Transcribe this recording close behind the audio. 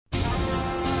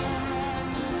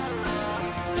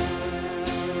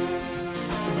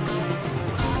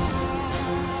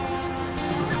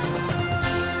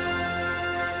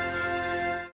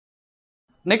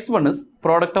Next one is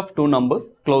product of two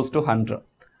numbers close to 100.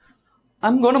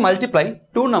 I'm going to multiply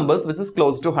two numbers which is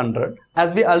close to 100.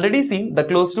 As we already seen, the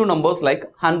close to numbers like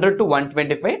 100 to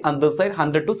 125 and this side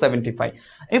 100 to 75.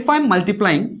 If I'm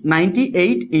multiplying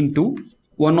 98 into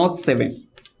 107.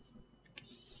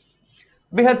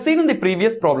 We had seen in the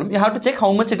previous problem, you have to check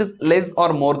how much it is less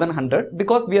or more than 100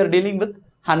 because we are dealing with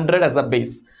 100 as a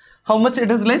base. How much it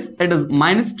is less? It is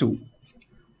minus 2.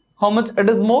 How much it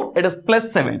is more? It is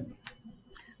plus 7.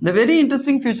 The very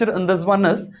interesting feature in this one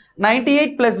is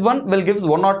 98 plus 1 will give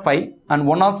 105 and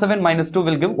 107 minus 2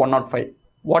 will give 105.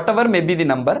 Whatever may be the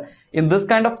number, in this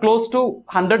kind of close to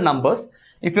 100 numbers,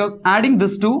 if you are adding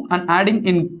this 2 and adding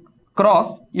in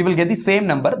cross, you will get the same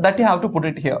number that you have to put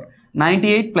it here.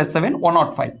 98 plus 7,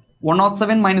 105.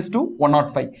 107 minus 2,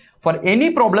 105. For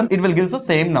any problem, it will give the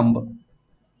same number.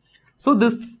 So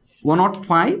this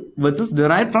 105 which is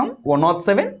derived from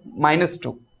 107 minus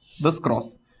 2. This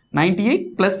cross.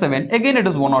 98 plus 7, again it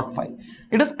is 105.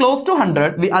 It is close to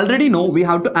 100. We already know we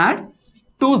have to add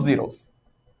 2 zeros.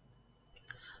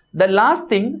 The last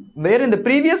thing, where in the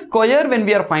previous square when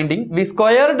we are finding, we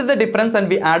squared the difference and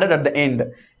we added at the end.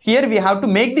 Here we have to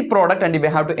make the product and we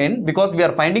have to end because we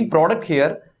are finding product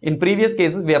here. In previous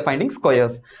cases we are finding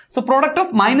squares. So product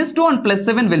of minus 2 and plus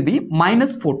 7 will be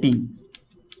minus 14.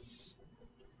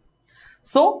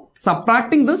 So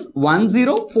subtracting this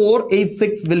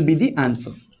 10486 will be the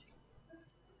answer.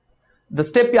 The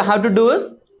step you have to do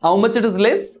is, how much it is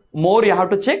less, more you have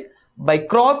to check. By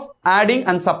cross, adding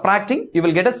and subtracting, you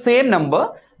will get a same number.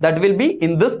 That will be,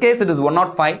 in this case it is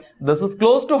 105. This is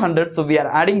close to 100, so we are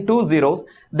adding 2 zeros.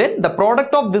 Then the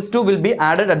product of these two will be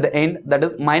added at the end, that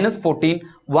is minus 14,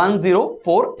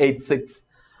 10486.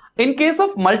 In case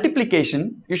of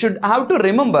multiplication, you should have to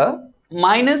remember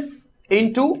minus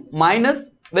into minus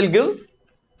will give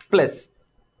plus.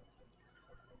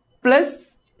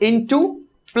 Plus into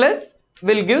plus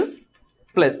will give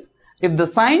plus. If the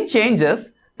sign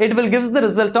changes, it will give the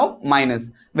result of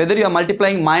minus. Whether you are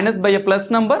multiplying minus by a plus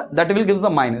number, that will give the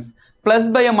minus. Plus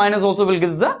by a minus also will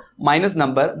give the minus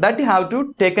number. That you have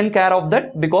to taken care of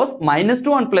that because minus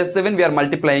 2 and plus 7 we are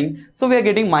multiplying. So we are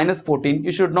getting minus 14.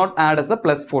 You should not add as a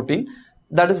plus 14.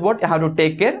 That is what you have to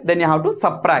take care. Then you have to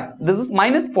subtract. This is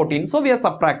minus 14. So we are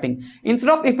subtracting.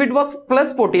 Instead of if it was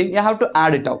plus 14, you have to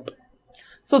add it out.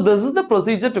 So this is the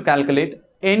procedure to calculate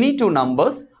any two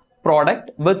numbers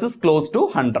product which is close to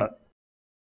 100.